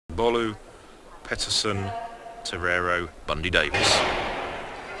Chigbolu, Peterson, Torero, Bundy Davies.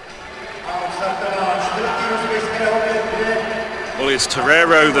 Well, it's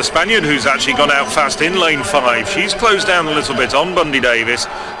Torero, the Spaniard, who's actually got out fast in lane 5. She's closed down a little bit on Bundy Davies,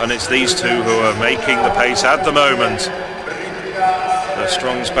 and it's these two who are making the pace at the moment. A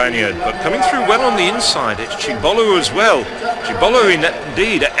strong Spaniard, but coming through well on the inside, it's Chigbolu as well. Chigbolu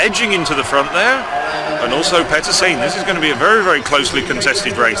indeed edging into the front there, and also Peterson. This is going to be a very, very closely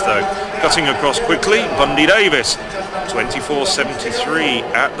contested race though. Cutting across quickly, Bundy Davies, 24.73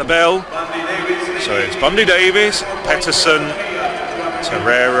 at the bell. So it's Bundy Davies, Peterson,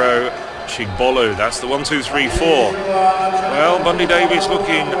 Torero, Chigbolu. That's the 1, 2, 3, 4. Well, Bundy Davies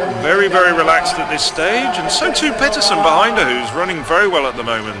looking very, very relaxed at this stage, and so too Peterson behind her, who's running very well at the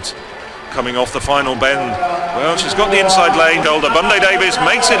moment. Coming off the final bend. Well, she's got the inside lane holder. Bundy Davies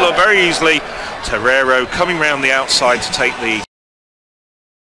makes it look very easily. Torero coming round the outside to take the